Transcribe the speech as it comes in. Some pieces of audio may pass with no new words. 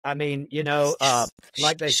I mean,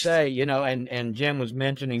 like they say, and Jim was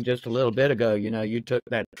mentioning just a little bit ago, you took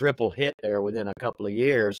that triple hit there within a couple of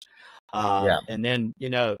years. Yeah. And then,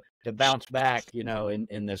 to bounce back,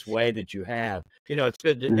 in this way that you have,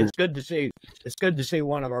 Mhm. it's good to see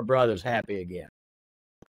one of our brothers happy again.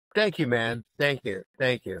 Thank you, man. Thank you.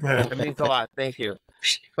 Thank you. It means a lot. Thank you.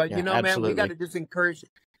 But Yeah, man, we got absolutely. to just encourage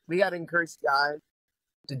guys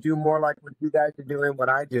to do more like what you guys are doing, what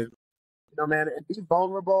I do. Man, and be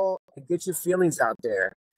vulnerable and get your feelings out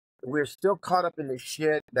there. We're still caught up in the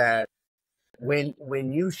shit that when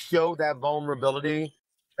you show that vulnerability,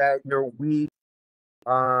 that you're weak,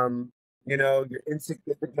 you're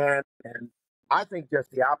insignificant, and I think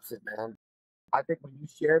just the opposite, man. I think when you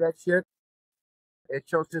share that shit, it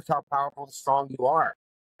shows just how powerful and strong you are.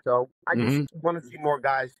 So I just Hmm. want to see more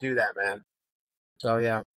guys do that, man. So yeah.